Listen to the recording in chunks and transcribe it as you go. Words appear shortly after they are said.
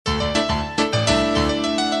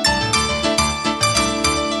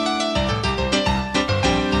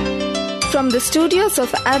from the studios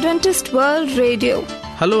of Adventist World Radio.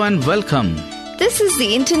 Hello and welcome. This is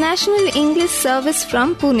the International English Service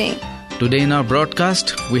from Pune. Today in our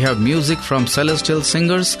broadcast, we have music from Celestial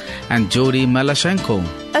Singers and Jody Malashenko.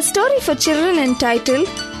 A story for children entitled,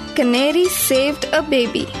 Canary Saved a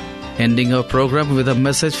Baby. Ending our program with a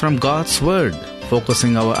message from God's Word,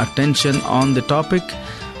 focusing our attention on the topic,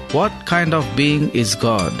 what kind of being is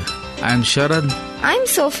God? I'm Sharad. I'm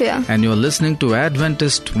Sophia. And you're listening to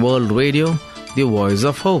Adventist World Radio, the voice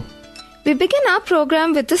of hope. We begin our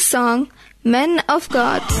program with the song, Men of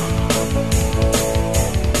God.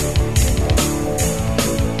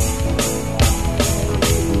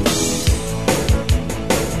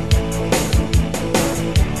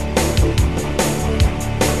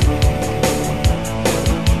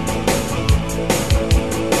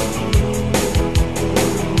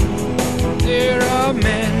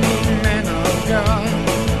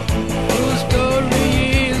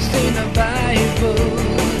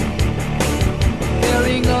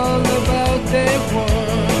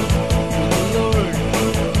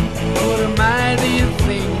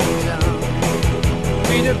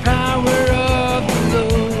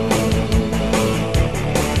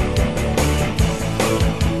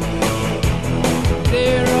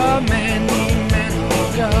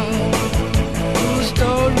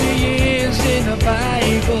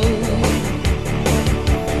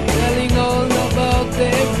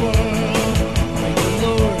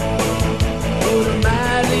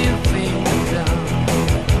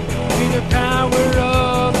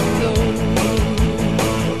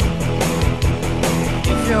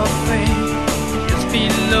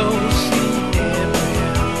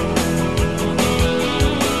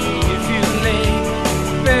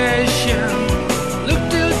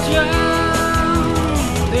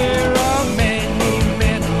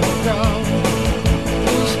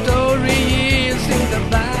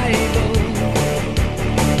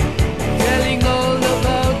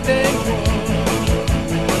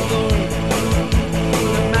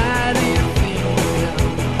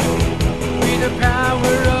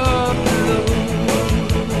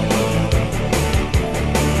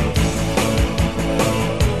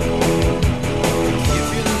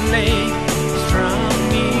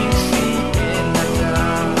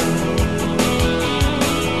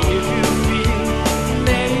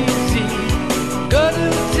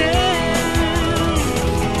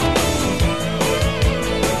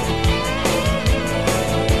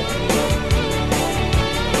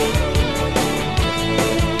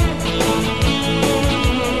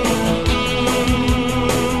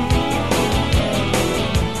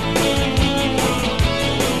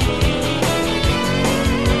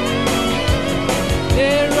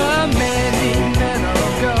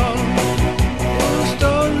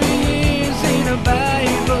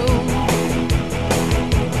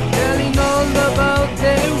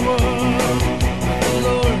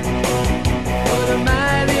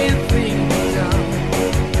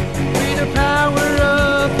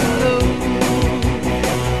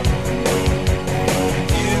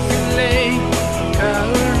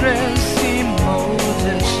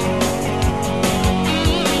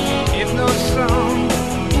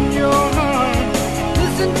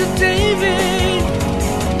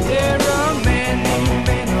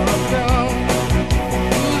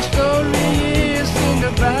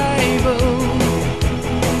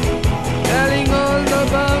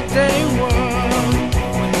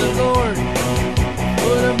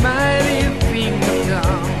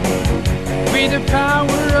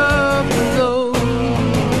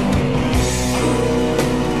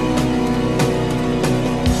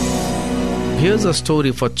 Here's a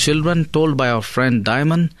story for children told by our friend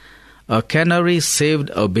Diamond. A canary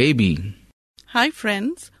saved a baby. Hi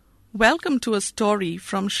friends, welcome to a story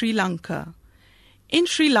from Sri Lanka. In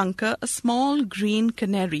Sri Lanka, a small green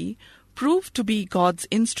canary proved to be God's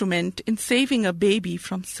instrument in saving a baby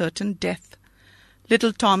from certain death.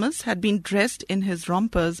 Little Thomas had been dressed in his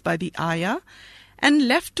rompers by the ayah and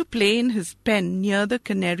left to play in his pen near the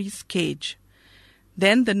canary's cage.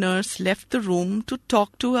 Then the nurse left the room to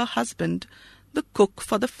talk to her husband, the cook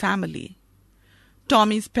for the family.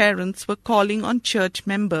 Tommy's parents were calling on church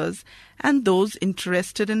members and those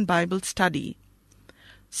interested in Bible study.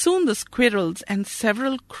 Soon the squirrels and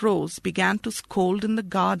several crows began to scold in the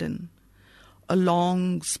garden. A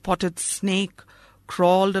long spotted snake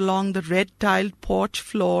crawled along the red-tiled porch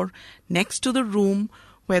floor next to the room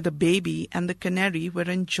where the baby and the canary were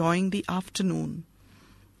enjoying the afternoon.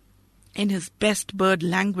 In his best bird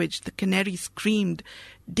language, the canary screamed,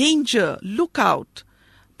 "Danger! Look out!"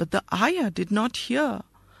 But the ayah did not hear.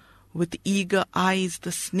 With eager eyes,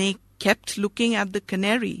 the snake kept looking at the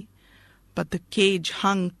canary. but the cage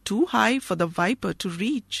hung too high for the viper to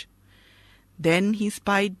reach. Then he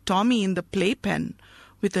spied Tommy in the playpen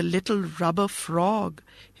with a little rubber frog,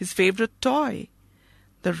 his favorite toy.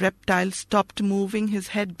 The reptile stopped moving his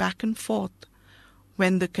head back and forth.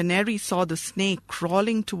 When the canary saw the snake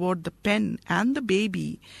crawling toward the pen and the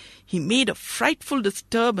baby, he made a frightful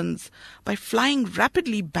disturbance by flying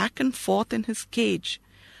rapidly back and forth in his cage.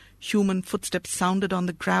 Human footsteps sounded on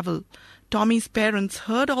the gravel. Tommy's parents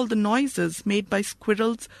heard all the noises made by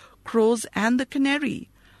squirrels, crows, and the canary.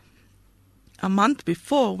 A month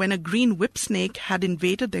before, when a green whip snake had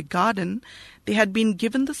invaded their garden, they had been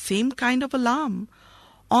given the same kind of alarm.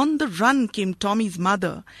 On the run came Tommy's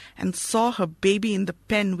mother and saw her baby in the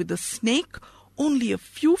pen with the snake only a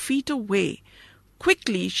few feet away.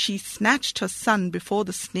 Quickly she snatched her son before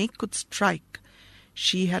the snake could strike.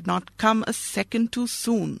 She had not come a second too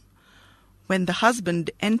soon. When the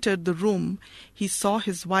husband entered the room, he saw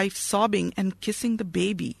his wife sobbing and kissing the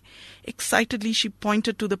baby. Excitedly she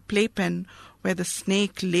pointed to the playpen where the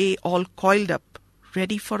snake lay all coiled up,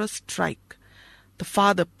 ready for a strike. The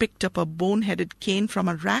father picked up a bone-headed cane from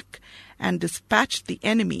a rack and dispatched the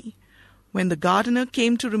enemy. When the gardener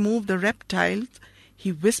came to remove the reptiles,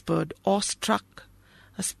 he whispered, awestruck,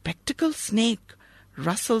 "A spectacled snake,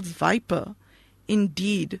 Russell's viper."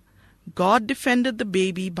 Indeed, God defended the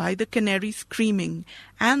baby by the canary screaming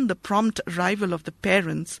and the prompt arrival of the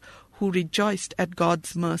parents, who rejoiced at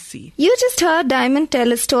God's mercy. You just heard Diamond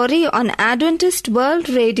tell a story on Adventist World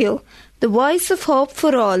Radio, the voice of hope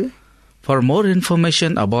for all. For more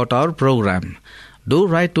information about our program, do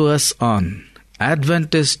write to us on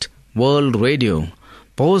Adventist World Radio,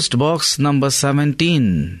 Post Box number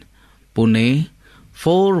 17, Pune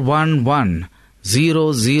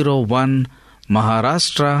 411001,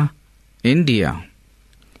 Maharashtra, India.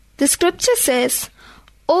 The scripture says,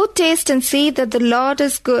 "O taste and see that the Lord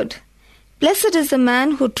is good. Blessed is the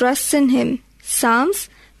man who trusts in him." Psalms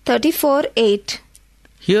 34:8.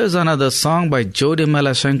 Here's another song by Jody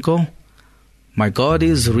Melashenko, "My God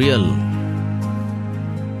is Real."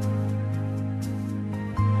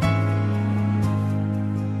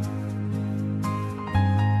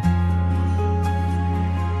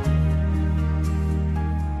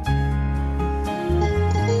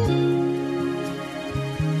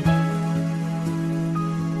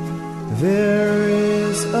 There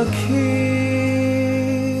is a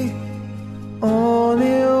key,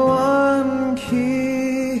 only one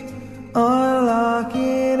key,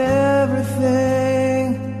 unlocking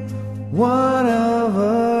everything, one of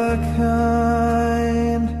a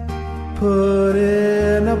kind, put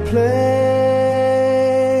in a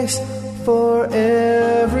place for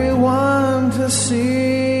everyone to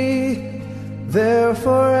see, there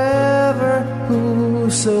forever,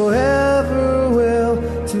 whosoever will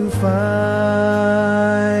to find.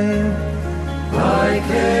 I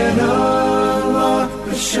can unlock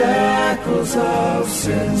the shackles of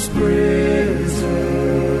sin's prison,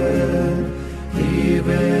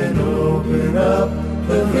 even open up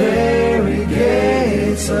the very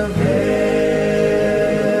gates of hell.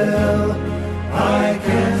 I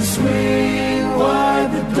can swing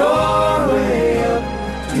wide the doorway up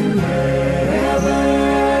to heaven,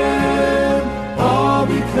 all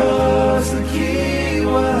because the key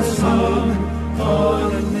was hung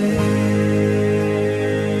on a nail.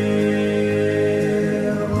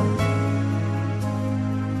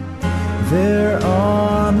 There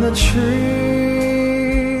on the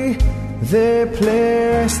tree, they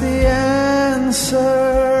placed the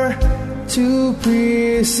answer to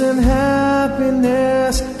peace and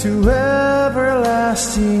happiness, to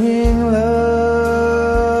everlasting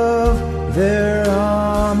love. There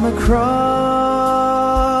on the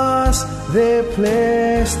cross, they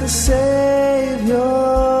placed the Savior.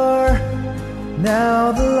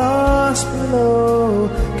 Now the lost below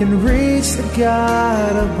can reach the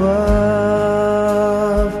God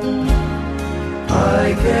above.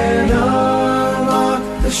 I can unlock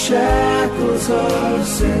the shackles of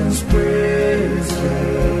sin's prison,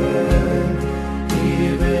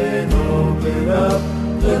 even open up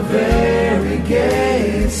the very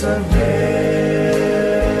gates of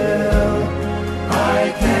hell.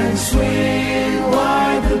 I can swing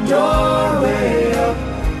wide the doorway up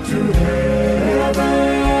to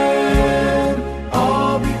heaven,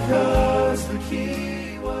 all because the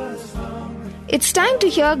key was hung. It's time to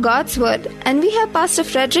hear God's Word, and we have Pastor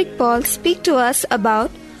Frederick Paul speak to us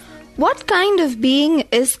about what kind of being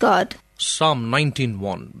is God. Psalm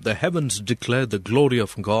 19:1. The heavens declare the glory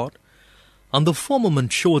of God, and the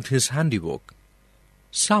firmament showeth his handiwork.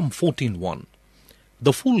 Psalm 14:1.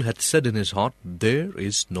 The fool hath said in his heart, There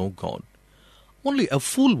is no God. Only a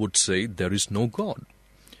fool would say, There is no God.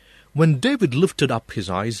 When David lifted up his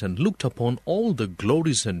eyes and looked upon all the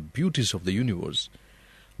glories and beauties of the universe,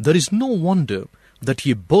 there is no wonder that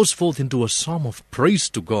he burst forth into a psalm of praise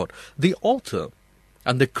to God, the author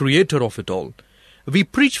and the creator of it all. We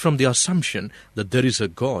preach from the assumption that there is a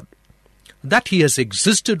God, that he has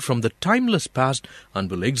existed from the timeless past and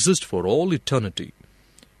will exist for all eternity.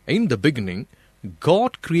 In the beginning,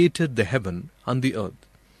 God created the heaven and the earth.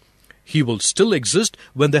 He will still exist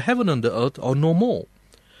when the heaven and the earth are no more.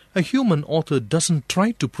 A human author doesn't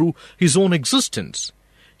try to prove his own existence.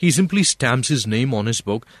 He simply stamps his name on his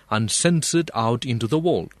book and sends it out into the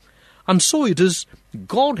world. And so it is,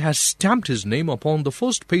 God has stamped his name upon the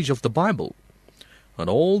first page of the Bible. And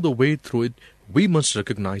all the way through it, we must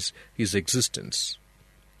recognize his existence.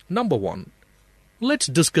 Number 1, let's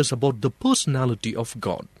discuss about the personality of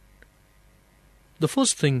God. The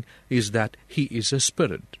first thing is that he is a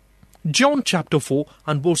spirit. John chapter 4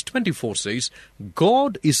 and verse 24 says,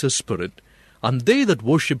 God is a spirit, and they that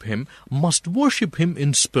worship him must worship him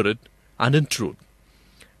in spirit and in truth.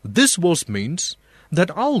 This verse means that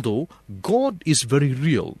although God is very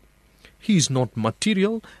real, he is not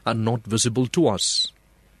material and not visible to us.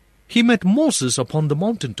 He met Moses upon the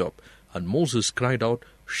mountaintop, and Moses cried out,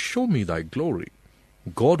 "Show me thy glory."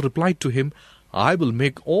 God replied to him, "I will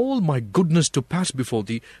make all my goodness to pass before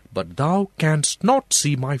thee, but thou canst not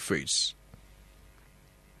see my face."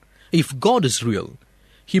 If God is real,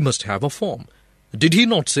 he must have a form. Did he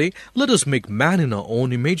not say, "Let us make man in our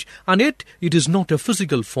own image," and yet it is not a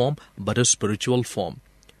physical form, but a spiritual form.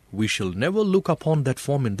 We shall never look upon that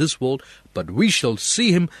form in this world, but we shall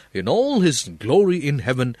see him in all his glory in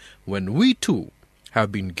heaven, when we too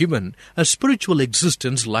have been given a spiritual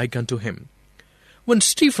existence like unto him. When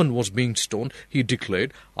Stephen was being stoned, he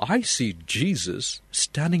declared, "I see Jesus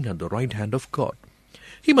standing at the right hand of God."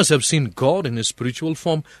 He must have seen God in his spiritual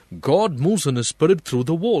form. God moves in his spirit through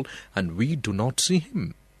the world, and we do not see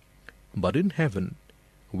him. But in heaven,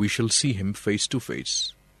 we shall see him face to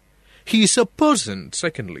face. He is a person,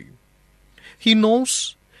 secondly. He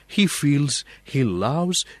knows, he feels, he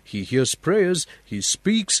loves, he hears prayers, he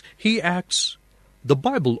speaks, he acts. The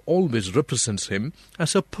Bible always represents him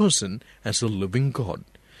as a person, as a living God.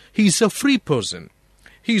 He is a free person.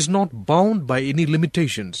 He is not bound by any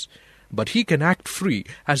limitations, but he can act free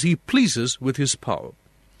as he pleases with his power.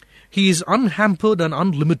 He is unhampered and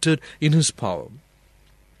unlimited in his power.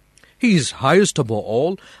 He is highest above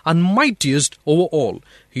all and mightiest over all.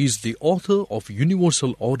 He is the author of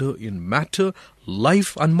universal order in matter,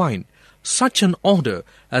 life and mind. Such an order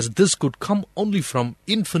as this could come only from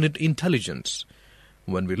infinite intelligence.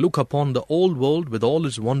 When we look upon the old world with all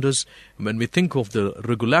its wonders, when we think of the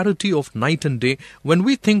regularity of night and day, when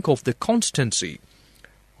we think of the constancy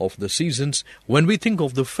of the seasons, when we think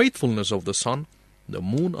of the faithfulness of the sun, the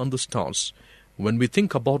moon and the stars, when we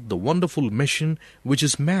think about the wonderful machine which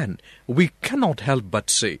is man, we cannot help but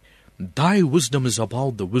say, "Thy wisdom is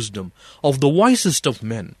above the wisdom of the wisest of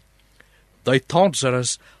men. Thy thoughts are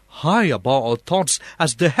as high above our thoughts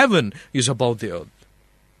as the heaven is above the earth."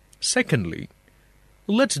 Secondly,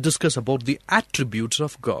 let's discuss about the attributes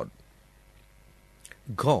of God.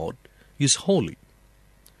 God is holy.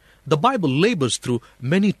 The Bible labors through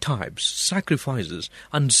many types, sacrifices,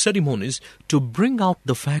 and ceremonies to bring out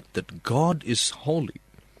the fact that God is holy.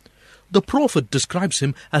 The prophet describes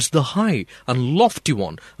him as the high and lofty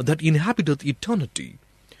one that inhabiteth eternity,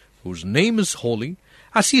 whose name is holy.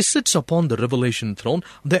 As he sits upon the revelation throne,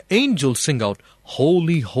 the angels sing out,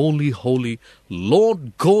 "Holy, holy, holy,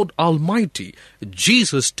 Lord God Almighty."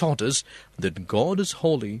 Jesus taught us that God is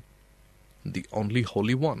holy, the only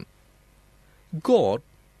Holy One. God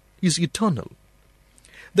is eternal.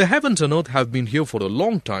 The heavens and earth have been here for a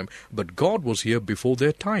long time, but God was here before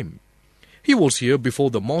their time. He was here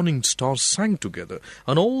before the morning stars sang together,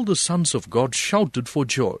 and all the sons of God shouted for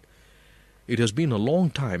joy. It has been a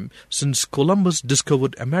long time since Columbus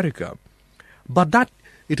discovered America, but that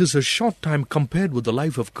it is a short time compared with the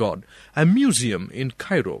life of God. A museum in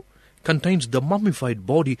Cairo contains the mummified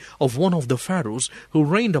body of one of the pharaohs who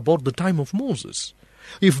reigned about the time of Moses.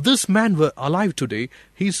 If this man were alive today,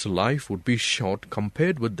 his life would be short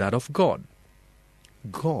compared with that of God.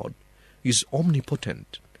 God is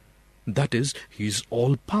omnipotent. That is, he is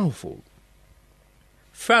all-powerful.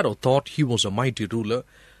 Pharaoh thought he was a mighty ruler.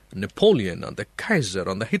 Napoleon and the Kaiser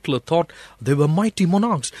and the Hitler thought they were mighty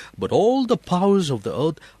monarchs, but all the powers of the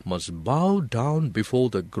earth must bow down before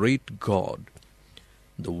the great God.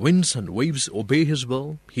 The winds and waves obey his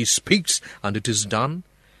will. He speaks and it is done.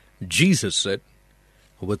 Jesus said,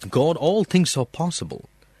 "With God all things are possible."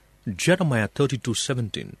 Jeremiah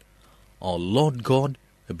 32:17. Our Lord God,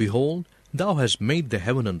 behold, Thou hast made the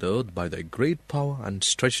heaven and the earth by thy great power and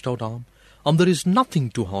stretched out arm, and there is nothing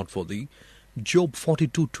too hard for thee. Job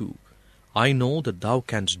 42:2. I know that thou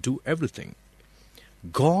canst do everything.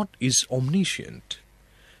 God is omniscient.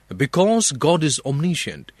 Because God is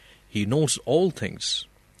omniscient, he knows all things.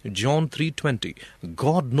 John 3:20.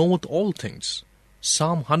 God knoweth all things.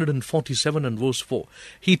 Psalm 147 and verse 4.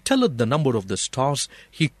 He telleth the number of the stars,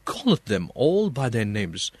 he calleth them all by their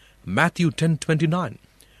names. Matthew 10:29.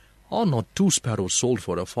 Are not 2 sparrows sold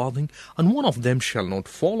for a farthing, and one of them shall not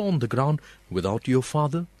fall on the ground without your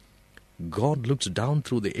Father? God looks down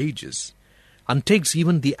through the ages and takes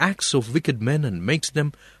even the acts of wicked men and makes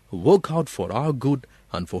them work out for our good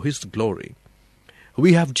and for his glory.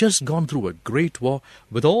 We have just gone through a great war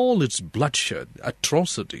with all its bloodshed,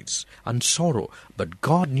 atrocities, and sorrow, but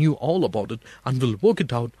God knew all about it and will work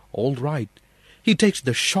it out all right. He takes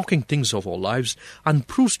the shocking things of our lives and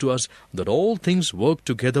proves to us that all things work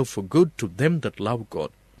together for good to them that love God.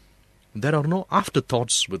 There are no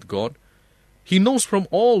afterthoughts with God. He knows from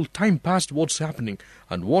all time past what's happening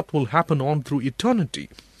and what will happen on through eternity.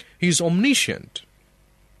 He is omniscient.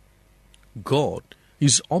 God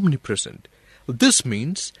is omnipresent. This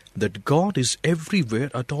means that God is everywhere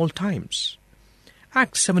at all times.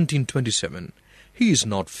 Acts 17:27. He is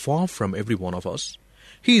not far from every one of us.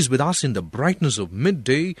 He is with us in the brightness of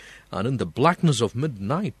midday and in the blackness of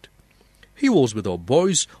midnight. He was with our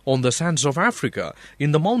boys on the sands of Africa,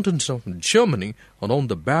 in the mountains of Germany, and on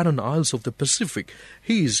the barren isles of the Pacific.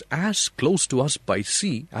 He is as close to us by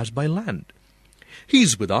sea as by land. He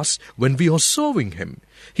is with us when we are serving him.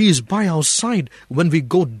 He is by our side when we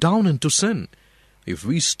go down into sin. If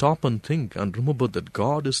we stop and think and remember that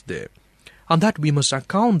God is there, and that we must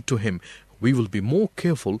account to him, we will be more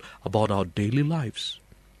careful about our daily lives.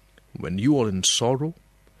 When you are in sorrow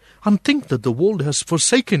and think that the world has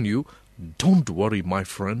forsaken you, don't worry, my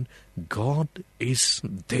friend. God is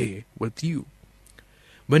there with you.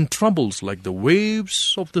 When troubles like the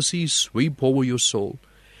waves of the sea sweep over your soul,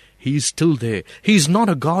 he is still there. He is not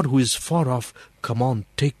a God who is far off. Come on,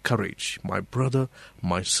 take courage, my brother,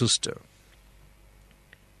 my sister.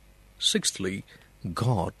 Sixthly,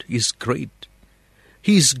 God is great.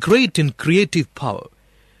 He is great in creative power.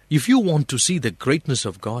 If you want to see the greatness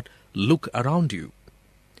of God, look around you.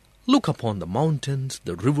 Look upon the mountains,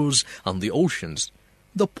 the rivers, and the oceans.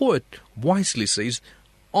 The poet wisely says,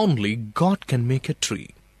 only God can make a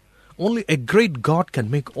tree. Only a great God can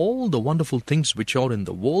make all the wonderful things which are in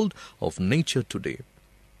the world of nature today.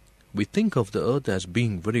 We think of the earth as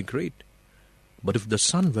being very great. But if the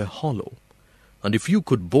sun were hollow, and if you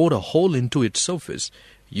could bore a hole into its surface,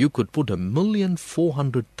 you could put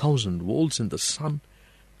 1,400,000 volts in the sun,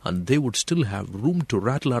 and they would still have room to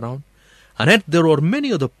rattle around. And yet there are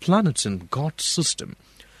many other planets in God's system,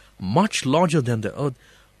 much larger than the earth.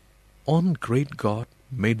 One great God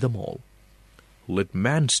made them all. Let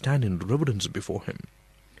man stand in reverence before him.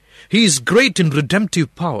 He is great in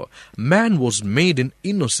redemptive power. Man was made in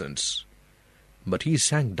innocence, but he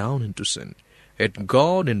sank down into sin. Yet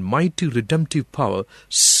God in mighty redemptive power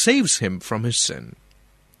saves him from his sin.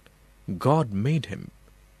 God made him.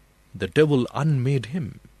 The devil unmade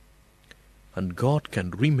him. And God can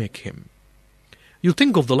remake him. You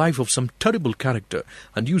think of the life of some terrible character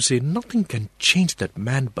and you say nothing can change that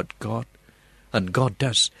man but God. And God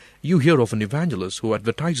does. You hear of an evangelist who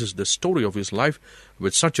advertises the story of his life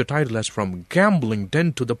with such a title as From Gambling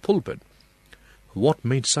Den to the Pulpit. What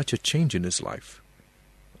made such a change in his life?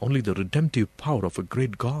 Only the redemptive power of a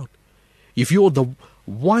great God. If you are the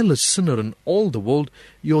vilest sinner in all the world,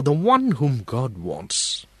 you are the one whom God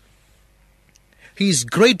wants. He is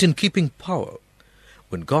great in keeping power.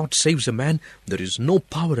 When God saves a man, there is no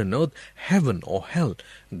power in earth, heaven or hell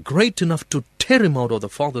great enough to tear him out of the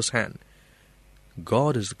Father's hand.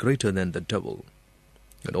 God is greater than the devil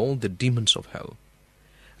and all the demons of hell.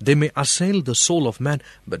 They may assail the soul of man,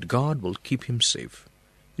 but God will keep him safe.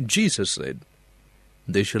 Jesus said,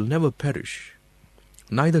 "They shall never perish,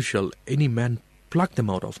 neither shall any man pluck them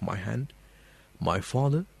out of my hand. My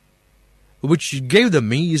Father, which gave them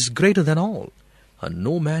me, is greater than all, and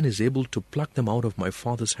no man is able to pluck them out of my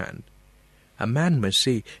Father's hand." A man may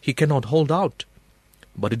say he cannot hold out,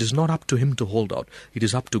 but it is not up to him to hold out. It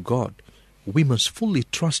is up to God. We must fully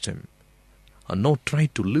trust him and not try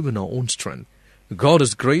to live in our own strength. God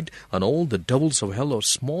is great, and all the devils of hell are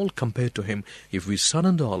small compared to him. If we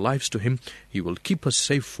surrender our lives to him, he will keep us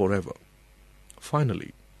safe forever.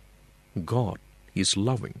 Finally, God is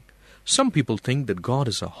loving. Some people think that God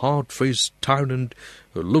is a hard-faced tyrant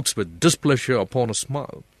who looks with displeasure upon a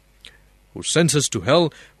smile, who sends us to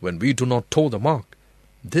hell when we do not toe the mark.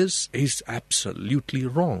 This is absolutely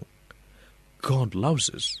wrong. God loves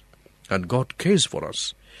us, and God cares for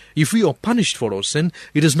us. If we are punished for our sin,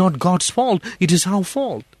 it is not God's fault, it is our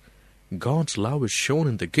fault. God's love is shown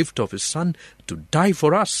in the gift of His Son to die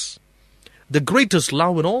for us. The greatest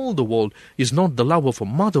love in all the world is not the love of a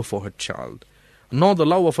mother for her child, nor the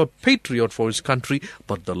love of a patriot for his country,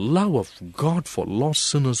 but the love of God for lost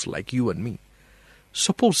sinners like you and me.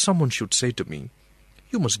 Suppose someone should say to me,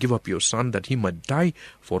 "You must give up your son that he might die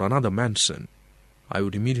for another man's sin." I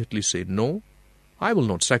would immediately say, "No, I will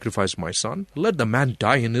not sacrifice my son. Let the man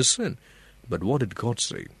die in his sin." But what did God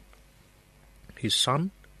say? His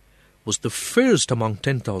son was the fairest among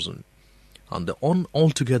 10,000 and the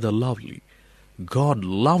altogether lovely. God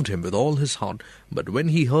loved him with all his heart, but when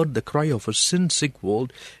he heard the cry of a sin-sick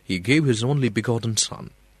world, he gave his only begotten Son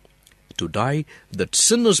to die that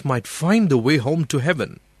sinners might find the way home to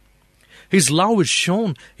heaven. His love is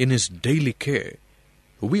shown in his daily care.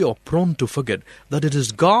 We are prone to forget that it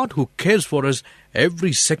is God who cares for us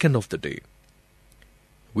every second of the day.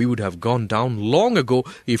 We would have gone down long ago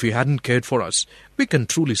if he hadn't cared for us. We can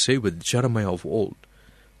truly say with Jeremiah of old,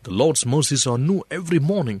 "The Lord's mercies are new every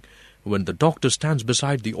morning." When the doctor stands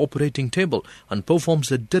beside the operating table and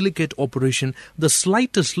performs a delicate operation, the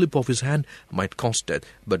slightest slip of his hand might cause death,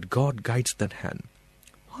 but God guides that hand.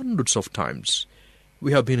 Hundreds of times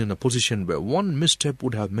we have been in a position where one misstep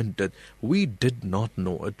would have meant death. We did not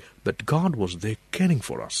know it, but God was there caring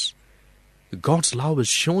for us. God's love is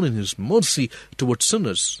shown in His mercy towards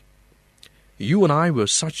sinners. You and I were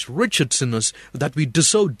such wretched sinners that we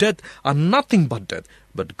deserved death and nothing but death.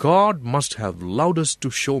 But God must have allowed us to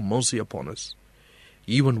show mercy upon us,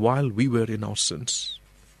 even while we were in our sins.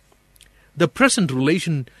 The present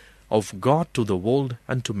relation of God to the world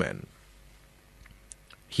and to men.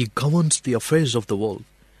 He governs the affairs of the world.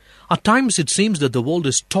 At times it seems that the world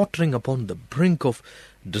is tottering upon the brink of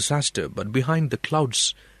disaster, but behind the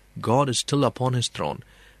clouds, God is still upon His throne,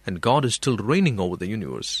 and God is still reigning over the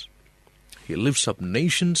universe. He lifts up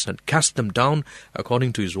nations and casts them down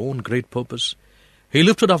according to His own great purpose. He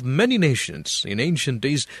lifted up many nations. In ancient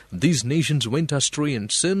days, these nations went astray in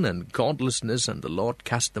sin and godlessness, and the Lord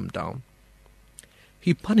cast them down.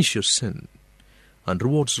 He punishes sin and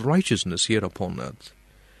rewards righteousness here upon earth.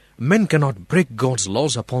 Men cannot break God's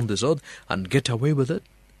laws upon this earth and get away with it.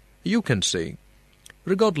 You can say,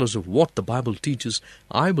 regardless of what the Bible teaches,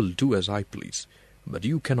 I will do as I please, but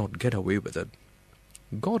you cannot get away with it.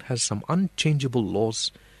 God has some unchangeable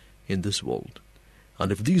laws in this world,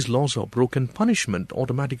 and if these laws are broken, punishment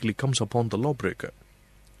automatically comes upon the lawbreaker.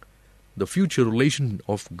 The future relation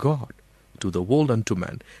of God to the world and to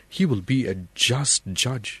man, He will be a just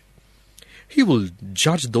judge. He will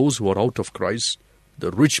judge those who are out of Christ,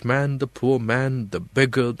 the rich man, the poor man, the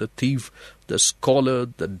beggar, the thief, the scholar,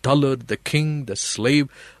 the dullard, the king, the slave,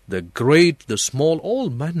 the great, the small. All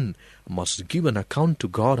men must give an account to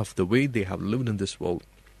God of the way they have lived in this world.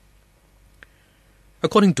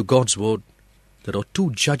 According to God's word, there are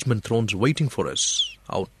 2 judgment thrones waiting for us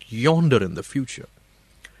out yonder in the future.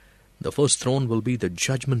 The first throne will be the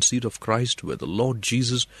judgment seat of Christ, where the Lord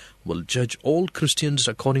Jesus will judge all Christians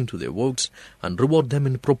according to their works and reward them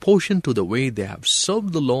in proportion to the way they have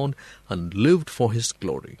served the Lord and lived for His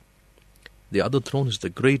glory. The other throne is the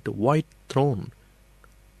great white throne,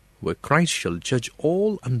 where Christ shall judge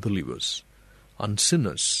all unbelievers and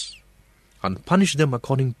sinners and punish them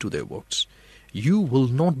according to their works. You will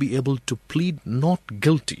not be able to plead not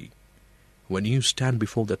guilty when you stand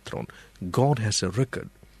before that throne. God has a record,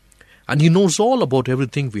 and He knows all about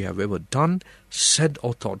everything we have ever done, said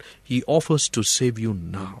or thought. He offers to save you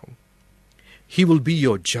now. He will be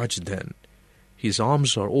your judge then. His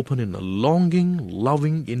arms are open in a longing,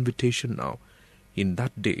 loving invitation now. In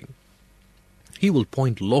that day, He will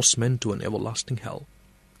point lost men to an everlasting hell.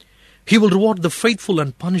 He will reward the faithful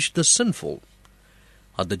and punish the sinful.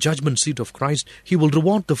 At the judgment seat of Christ, He will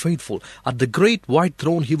reward the faithful. At the great white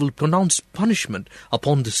throne, He will pronounce punishment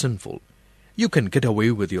upon the sinful. You can get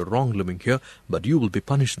away with your wrong living here, but you will be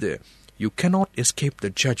punished there. You cannot escape the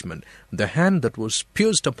judgment. The hand that was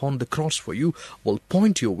pierced upon the cross for you will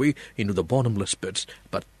point your way into the bottomless pits.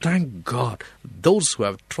 But thank God, those who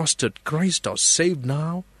have trusted Christ are saved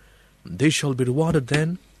now. They shall be rewarded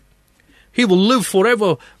then. He will live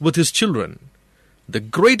forever with His children. The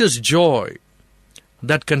greatest joy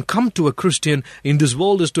that can come to a Christian in this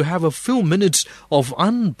world is to have a few minutes of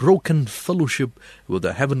unbroken fellowship with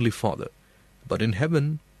the Heavenly Father. But in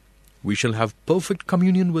heaven, we shall have perfect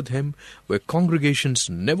communion with Him, where congregations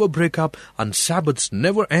never break up and Sabbaths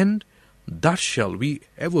never end. That shall we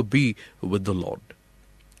ever be with the Lord.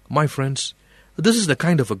 My friends, This is the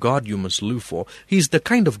kind of a God you must live for. He is the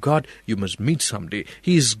kind of God you must meet someday.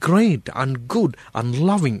 He is great and good and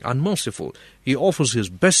loving and merciful. He offers His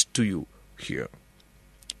best to you here.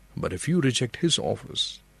 But if you reject His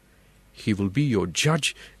offers, He will be your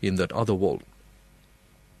judge in that other world.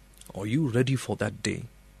 Are you ready for that day?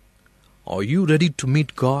 Are you ready to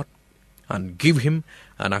meet God and give Him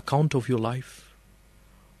an account of your life?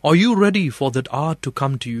 Are you ready for that hour to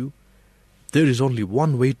come to you? There is only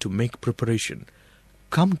one way to make preparation.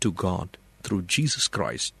 Come to God through Jesus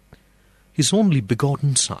Christ, His only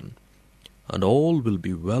begotten Son, and all will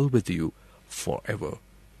be well with you forever.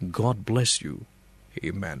 God bless you.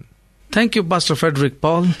 Amen. Thank you, Pastor Frederick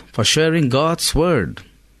Paul, for sharing God's Word.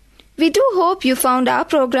 We do hope you found our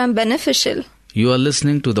program beneficial. You are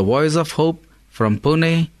listening to the Voice of Hope from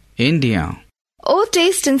Pune, India. Oh,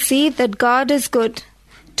 taste and see that God is good.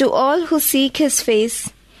 To all who seek His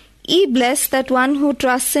face, ye bless that one who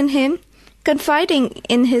trusts in Him, confiding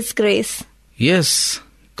in His grace. Yes,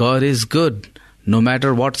 God is good, no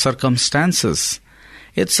matter what circumstances.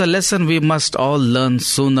 It's a lesson we must all learn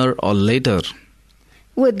sooner or later.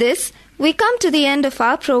 With this, we come to the end of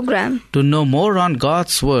our program. To know more on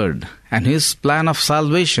God's Word and His plan of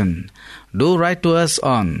salvation, do write to us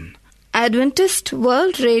on Adventist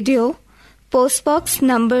World Radio, Post Box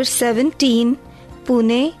number 17,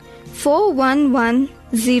 Pune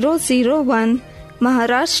 411001,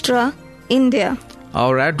 Maharashtra, India.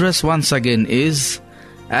 Our address once again is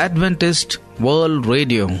Adventist World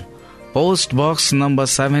Radio, Post Box number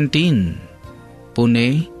 17,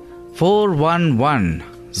 Pune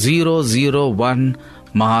 411001,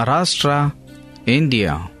 Maharashtra,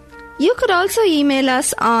 India. You could also email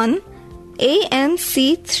us on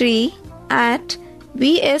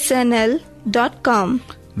amc3@vsnl.com.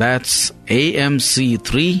 That's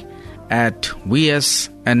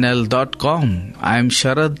amc3@vsnl.com. I'm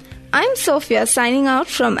Sharad. I'm Sophia, signing out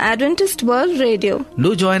from Adventist World Radio.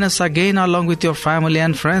 Do join us again along with your family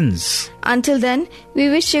and friends. Until then, we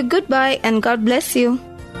wish you goodbye and God bless you.